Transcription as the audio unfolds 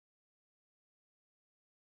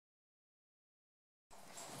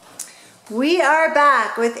We are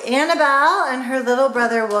back with Annabelle and her little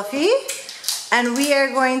brother Wolfie, and we are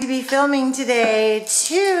going to be filming today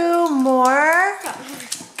 2 more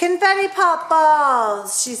confetti pop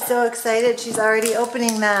balls. She's so excited, she's already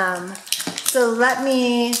opening them. So let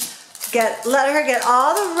her get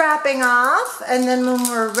all the wrapping off, and then when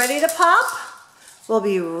we're ready to pop, we'll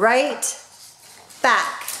be right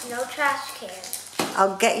back. No trash can.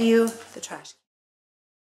 I'll get you the trash can.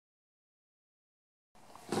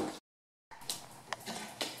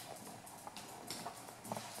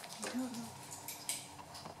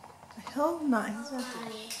 Hell no, he's not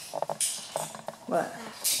doing it. What?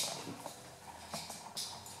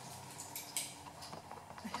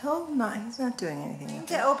 Hell no, he's not doing anything.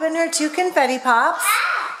 To open her 2 confetti pops,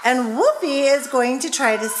 and Wolfie is going to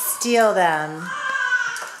try to steal them.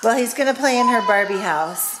 Well, he's going to play in her Barbie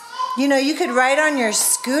house. You know, you could ride on your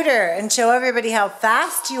scooter and show everybody how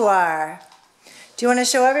fast you are. Do you want to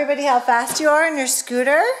show everybody how fast you are on your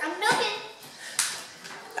scooter? I'm looking.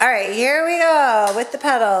 All right, here we go with the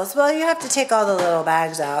pedals. Well, you have to take all the little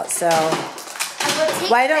bags out, so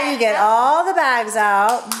why don't you get all the bags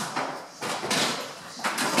out?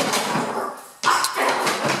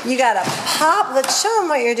 You gotta pop, let's show them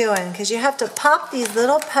what you're doing, because you have to pop these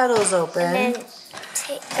little pedals open.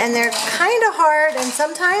 And they're kind of hard, and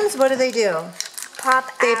sometimes, what do? They pop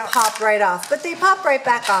right off, but they pop right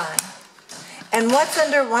back on. And what's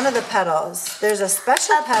under one of the pedals? There's a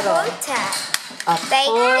special pedal. Pull tab. A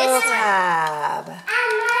pull tab.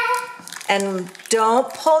 And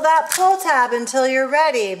don't pull that pull tab until you're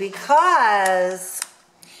ready, because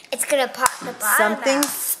it's gonna pop the bottom something out.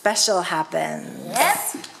 special happens.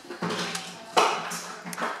 Yep.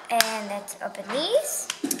 And let's open these.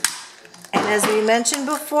 And as we mentioned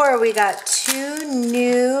before, we got 2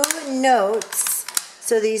 new notes.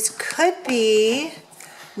 So these could be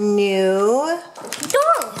new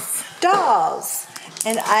dolls.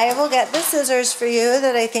 And I will get the scissors for you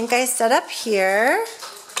that I think I set up here.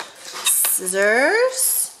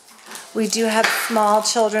 Scissors. We do have small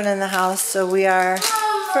children in the house, so we are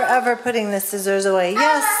forever putting the scissors away.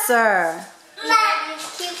 Yes, sir.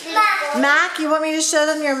 Mac, you want me to show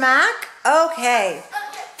them your Mac? Okay.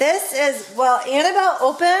 This is, well, Annabelle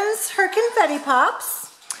opens her confetti pops.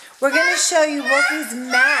 We're going to show you Wolfie's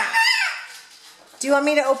Mac. Do you want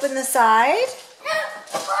me to open the side?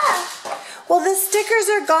 Well, the stickers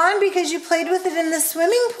are gone because you played with it in the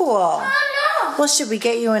swimming pool. Oh, no. Well, should we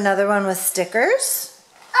get you another one with stickers?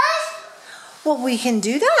 Well, we can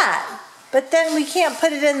do that. But then we can't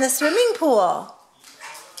put it in the swimming pool.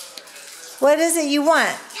 What is it you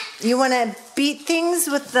want? You want to beat things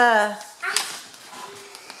with the...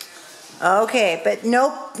 Okay, but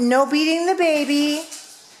no beating the baby.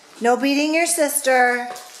 No beating your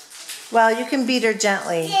sister. Well, you can beat her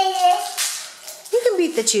gently. You can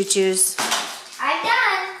beat the choo-choos. I'm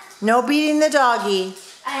done. No beating the doggy.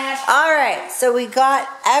 All right, so we got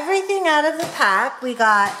everything out of the pack. We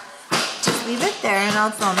got, just leave it there and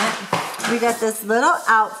I'll film it. We got this little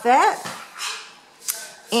outfit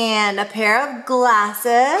and a pair of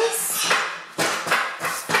glasses,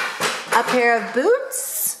 a pair of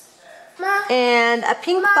boots, and a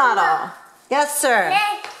pink bottle. Yes, sir.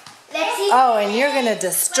 Let's see. Oh, and you're gonna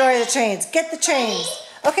destroy the trains. Get the trains.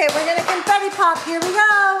 Okay, we're gonna confetti pop. Here we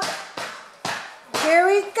go. Here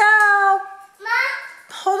we go.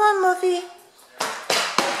 Hold on, Wolfie.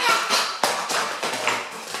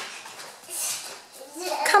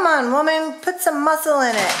 Come on, woman. Put some muscle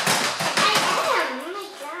in it. I am. Oh my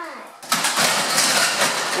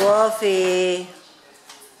god. Wolfie.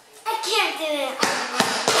 I can't do it.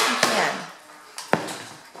 You can.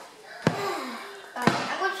 I'm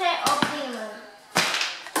gonna try opening them.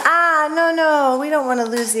 Ah, no. We don't want to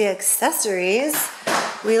lose the accessories.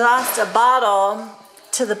 We lost a bottle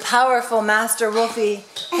to the powerful Master Wolfie.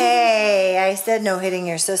 Hey, I said no hitting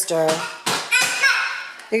your sister.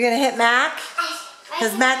 You're going to hit Mac?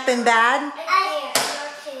 Has Mac been bad?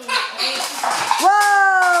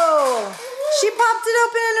 Whoa! She popped it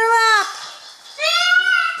open in her lap.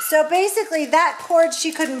 So basically that cord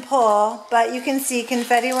she couldn't pull, but you can see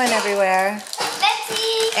confetti went everywhere.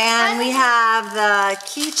 And we have the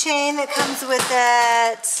keychain that comes with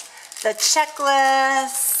it, the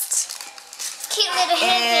checklist, Cute little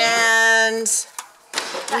and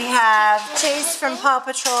we have Chase from Paw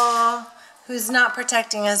Patrol, who's not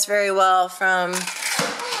protecting us very well from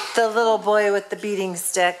the little boy with the beating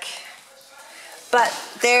stick. But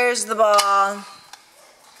there's the ball.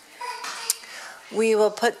 We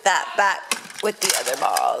will put that back with the other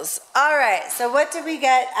balls. All right, so what did we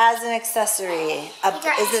get as an accessory?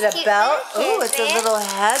 Is it a belt? Oh, it's a little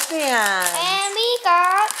headband. And we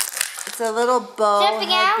got It's a little bow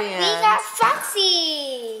Jumping out, we headband. got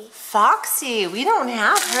Foxy. Foxy, we don't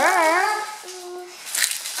have her.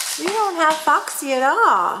 We don't have Foxy at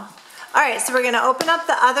all. All right, so we're gonna open up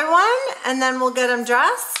the other one and then we'll get them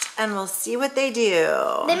dressed and we'll see what they do.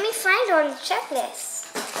 Let me find on the checklist.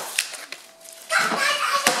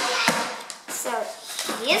 So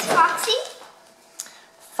here's Foxy.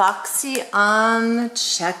 Foxy on the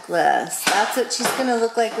checklist. That's what she's gonna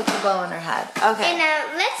look like with the bow on her head. Okay. And now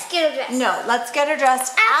let's get her dressed. No, let's get her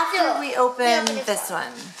dressed after we open this this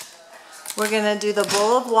one. We're gonna do the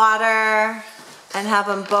bowl of water and have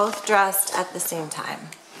them both dressed at the same time.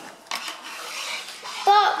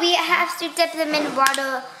 But we have to dip them in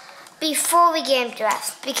water before we get them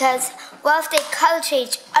dressed because what if they color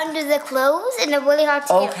change under the clothes and they're really hard to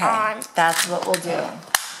get on. Okay, that's what we'll do.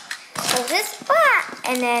 So this black,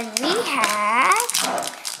 and then we have,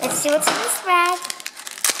 let's see what's in this bag.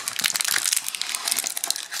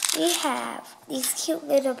 We have these cute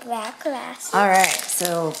little black glasses. All right,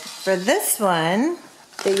 so for this one,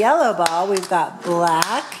 the yellow ball, we've got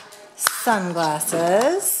black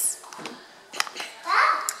sunglasses.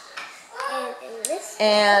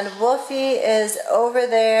 And Wolfie is over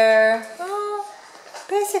there,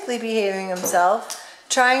 basically behaving himself,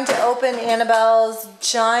 trying to open Annabelle's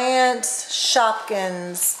giant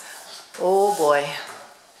Shopkins. Oh boy.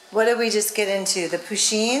 What did we just get into? The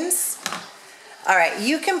Pushins? All right,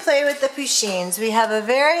 you can play with the Pushins. We have a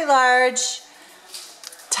very large,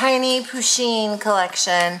 tiny Pushin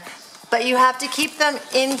collection, but you have to keep them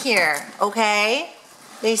in here, okay?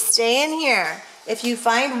 They stay in here. If you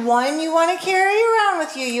find one you want to carry around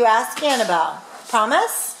with you, you ask Annabelle.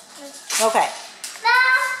 Promise? Okay.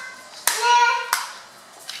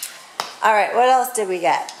 All right, what else did we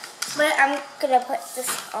get? But I'm gonna put this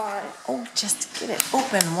on. Oh, just get it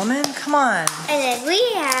open, woman. Come on. And then we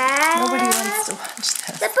have Nobody wants to watch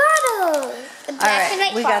this. the bottle. The All black and right,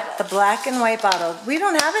 white we bottle. got the black and white bottle. We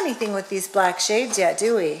don't have anything with these black shades yet,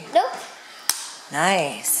 do we? Nope.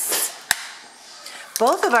 Nice.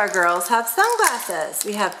 Both of our girls have sunglasses.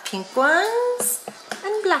 We have pink ones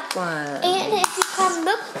and black ones. And if you come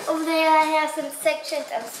look over there, I have some sections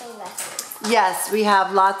of sunglasses. Yes, we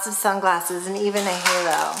have lots of sunglasses and even a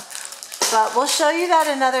halo. But we'll show you that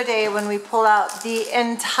another day when we pull out the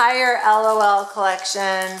entire LOL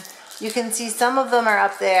collection. You can see some of them are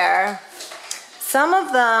up there. Some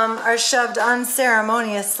of them are shoved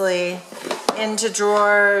unceremoniously into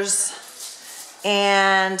drawers.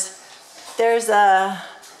 And there's a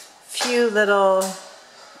few little,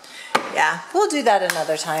 yeah, we'll do that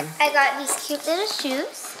another time. I got these cute little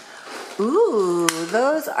shoes. Ooh,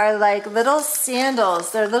 those are like little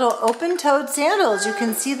sandals. They're little open-toed sandals. You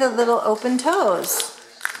can see the little open toes.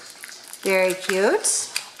 Very cute.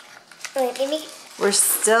 Wait, let me. We're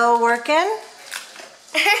still working.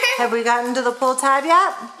 Have we gotten to the pull tab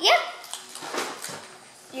yet? Yep.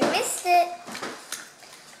 You missed it.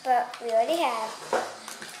 But we already have.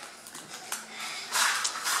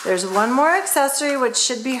 There's one more accessory, which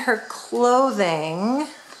should be her clothing.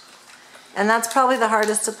 And that's probably the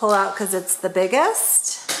hardest to pull out because it's the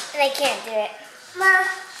biggest. And I can't do it. Ma.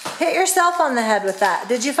 Hit yourself on the head with that.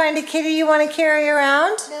 Did you find a kitty you want to carry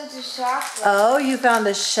around? There's a Shopkins. Oh, you found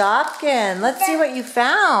a Shopkin. Let's see what you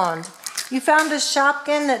found. You found a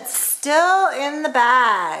Shopkin that's still in the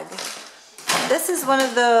bag. This is one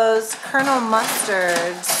of those Colonel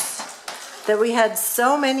Mustards that we had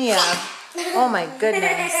so many of. Oh my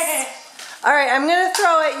goodness. All right, I'm gonna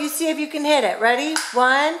throw it. You see if you can hit it. Ready?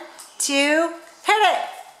 1, 2, hit it.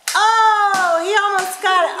 Oh, he almost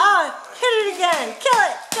got it. Oh, hit it again. Kill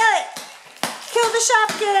it, kill it. Kill the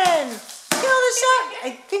Shopkin. Kill the Shopkin.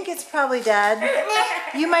 I think it's probably dead.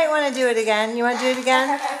 You might wanna do it again. You wanna do it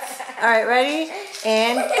again? All right, ready?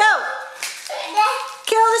 And go.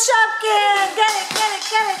 Kill the Shopkin. Get it, get it,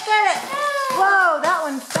 get it, get it. Whoa, that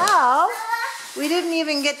one fell. We didn't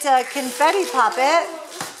even get to confetti pop it.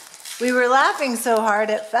 We were laughing so hard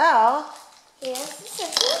it fell.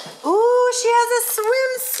 Ooh, she has a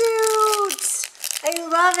swimsuit. I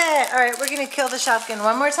love it. All right, we're gonna kill the Shopkin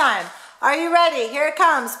one more time. Are you ready? Here it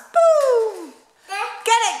comes. Boom!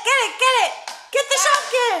 Get it, get it, get it. Get the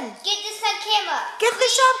Shopkin. Get this on camera. Get the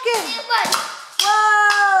Shopkin.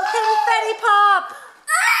 Whoa, confetti pop.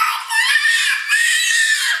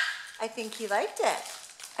 I think he liked it.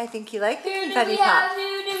 I think he liked the confetti pop.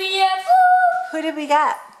 Who did we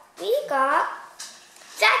get? We got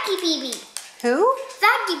Zacky Baby. Who?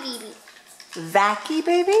 Zacky Baby. Vacky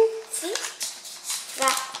baby? See?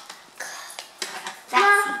 Zacky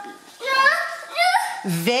Baby.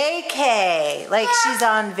 Vacay. Like she's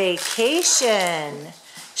on vacation.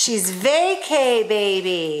 She's vacay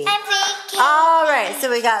baby. I'm Zacky. All right, so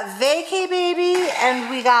we got Vacay Baby and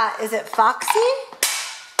we got, is it Foxy?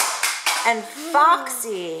 And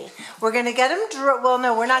Foxy. We're gonna get them, well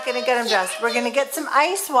no, we're not gonna get them dressed. We're gonna get some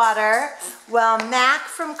ice water while Mac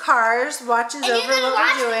from Cars watches over what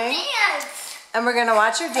we're doing. And we're gonna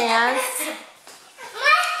watch her dance.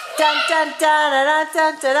 Dun dun dun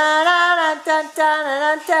dun dun dun dun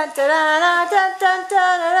dun dun dun dun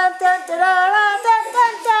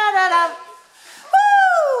dun.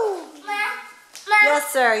 Woo!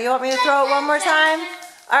 Yes, sir. You want me to throw it one more time?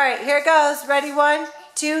 All right, here it goes. Ready? 1,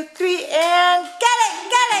 2, 3, and get it!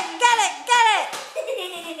 Get it! Get it! Get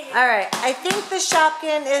it! All right. I think the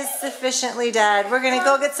Shopkin is sufficiently dead. We're gonna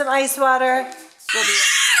go get some ice water. We'll be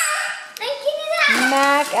right.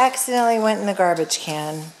 Mac accidentally went in the garbage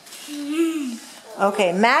can.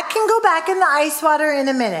 Okay, Mac can go back in the ice water in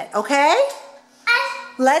a minute, okay?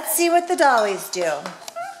 Let's see what the dollies do.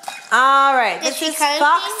 All right, this is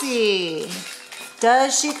Foxy.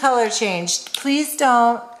 Does she color change? Please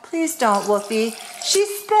don't, Wolfie. She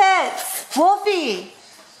spits. Wolfie,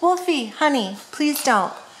 Wolfie, honey, please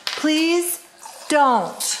don't. Please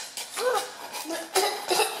don't.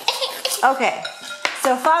 Okay,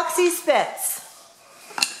 so Foxy spits.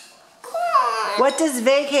 What does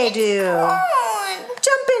Vacay do?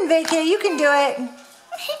 Jump in, Vacay, you can do it.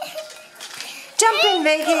 Jump in,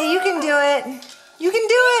 Vacay, you can do it. You can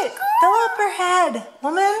do it. Fill up her head,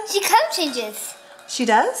 woman. She color changes. She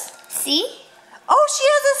does? See? Oh, she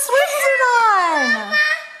has a swimsuit on.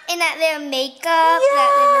 And that little makeup.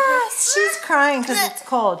 Yes, she's crying because it's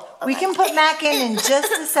cold. We can put Mac in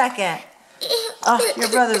just a second. Oh, your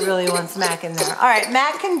brother really wants Mac in there. All right,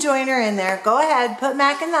 Mac can join her in there. Go ahead, put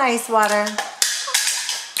Mac in the ice water.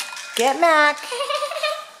 Get Mac.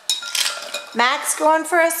 Mac's going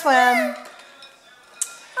for a swim.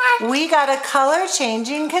 We got a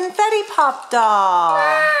color-changing confetti pop doll.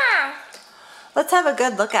 Let's have a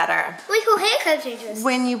good look at her. Look who hair color changes.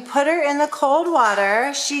 When you put her in the cold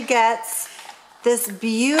water, she gets this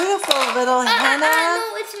beautiful little henna.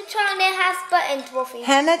 No, it's which one that has buttons, Wolfie.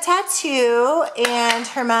 Henna tattoo and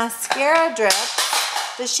her mascara drip.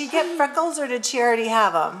 Does she get freckles or did she already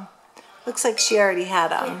have them? Looks like she already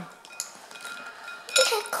had them.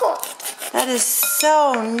 Cool. That is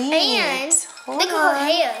so neat. And look at her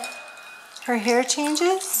hair. Her hair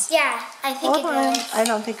changes? Yeah, I think it does. I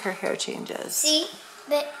don't think her hair changes. See?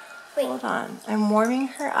 But wait. Hold on. I'm warming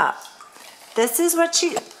her up. This is what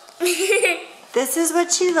she This is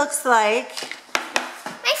what she looks like.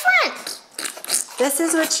 My front. This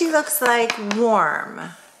is what she looks like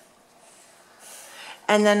warm.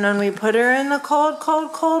 And then when we put her in the cold,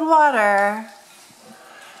 cold, cold water,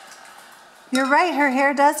 you're right, her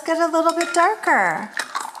hair does get a little bit darker.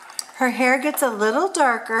 Her hair gets a little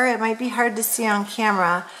darker. It might be hard to see on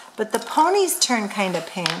camera, but the ponies turn kind of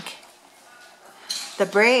pink. The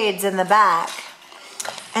braids in the back.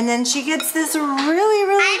 And then she gets this really,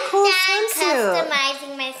 really cool swimsuit. I'm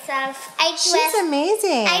customizing myself. She's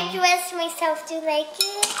amazing. I dressed myself to like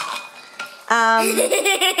it.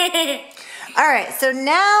 All right, so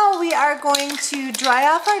now we are going to dry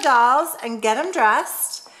off our dolls and get them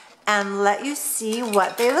dressed and let you see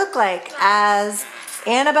what they look like as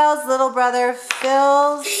Annabelle's little brother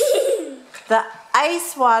fills the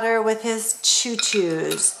ice water with his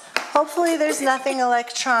choo-choos. Hopefully there's nothing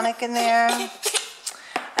electronic in there.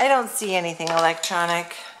 I don't see anything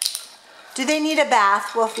electronic. Do they need a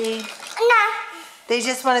bath, Wolfie? No. They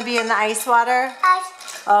just want to be in the ice water?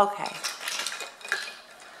 Okay.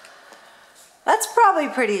 That's probably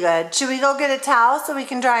pretty good. Should we go get a towel so we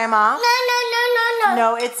can dry them off? No.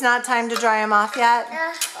 No, it's not time to dry them off yet?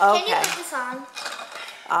 No. Okay. Can you put this on?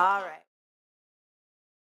 All right.